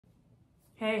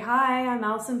Hey, hi, I'm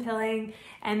Allison Pilling,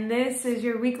 and this is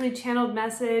your weekly channeled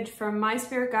message from my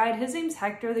spirit guide. His name's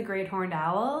Hector, the Great Horned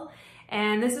Owl,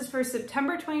 and this is for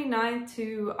September 29th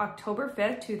to October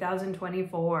 5th,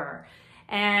 2024.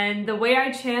 And the way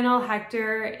I channel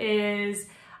Hector is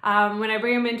when I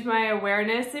bring him into my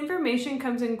awareness, information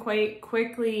comes in quite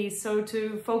quickly. So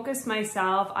to focus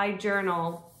myself, I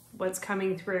journal what's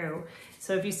coming through.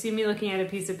 So if you see me looking at a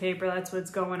piece of paper, that's what's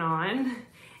going on.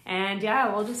 And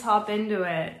yeah, we'll just hop into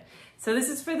it. So this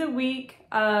is for the week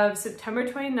of September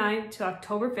 29th to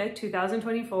October 5th,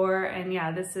 2024. And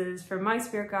yeah, this is from my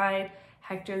spirit guide,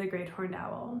 Hector, the Great Horned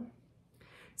Owl.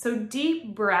 So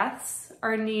deep breaths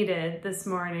are needed this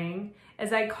morning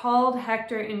as I called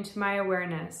Hector into my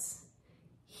awareness.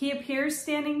 He appears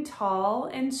standing tall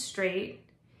and straight.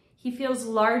 He feels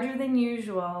larger than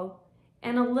usual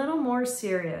and a little more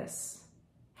serious.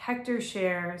 Hector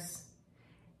shares,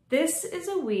 "This is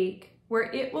a week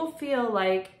where it will feel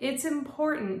like it's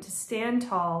important to stand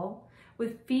tall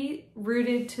with feet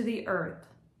rooted to the earth.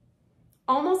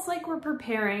 Almost like we're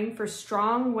preparing for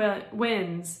strong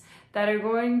winds that are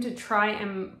going to try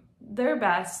their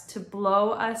best to blow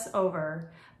us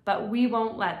over, but we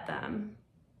won't let them.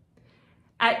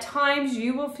 At times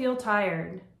you will feel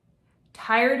tired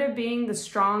of being the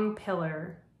strong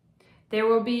pillar. There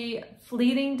will be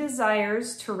fleeting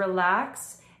desires to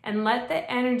relax and let the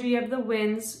energy of the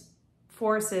wind's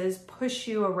forces push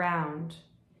you around.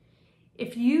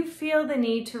 If you feel the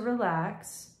need to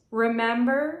relax,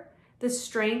 remember the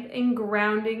strength and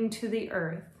grounding to the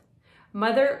earth.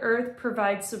 Mother Earth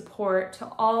provides support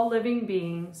to all living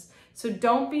beings, so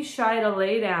don't be shy to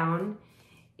lay down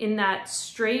in that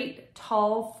straight,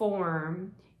 tall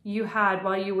form you had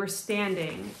while you were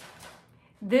standing.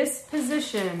 This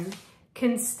position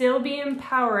can still be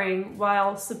empowering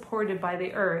while supported by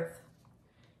the earth.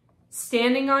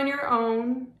 Standing on your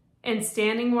own and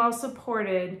standing while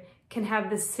supported can have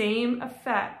the same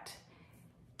effect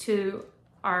to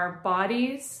our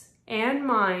bodies and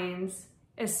minds,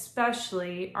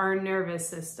 especially our nervous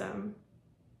system.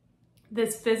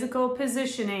 This physical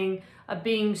positioning of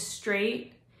being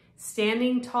straight,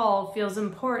 standing tall feels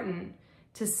important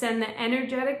to send the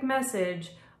energetic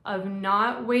message of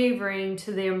not wavering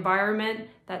to the environment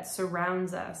that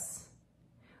surrounds us.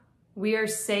 We are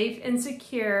safe and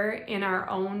secure in our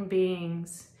own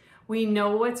beings. We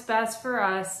know what's best for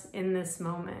us in this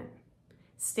moment.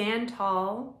 Stand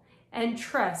tall and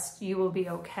trust you will be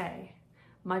okay.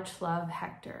 Much love,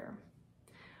 Hector."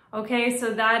 Okay,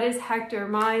 so that is Hector,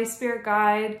 my spirit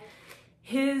guide.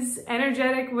 His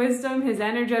energetic wisdom, his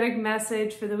energetic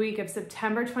message for the week of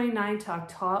September 29th to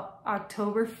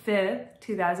October 5th,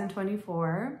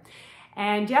 2024.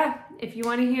 And yeah, if you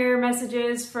want to hear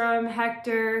messages from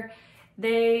Hector,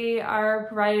 they are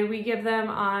provided. We give them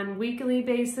on weekly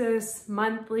basis,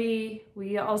 monthly.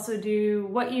 We also do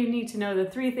what you need to know, the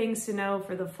 3 things to know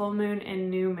for the full moon and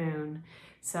new moon.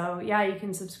 So yeah, you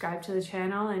can subscribe to the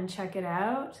channel and check it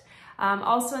out.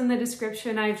 Also in the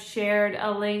description, I've shared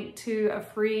a link to a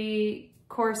free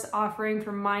course offering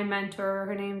from my mentor.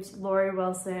 Her name's Lori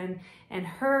Wilson, and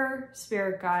her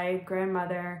spirit guide,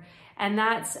 grandmother. And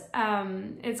that's,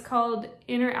 it's called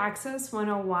Inner Access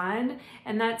 101.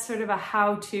 And that's sort of a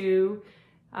how-to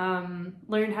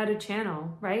learn how to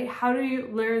channel, right? How do you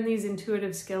learn these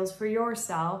intuitive skills for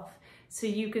yourself so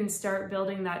you can start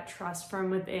building that trust from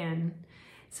within?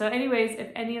 So anyways, if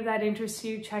any of that interests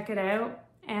you, check it out.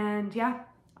 And yeah,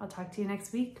 I'll talk to you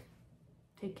next week.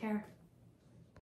 Take care.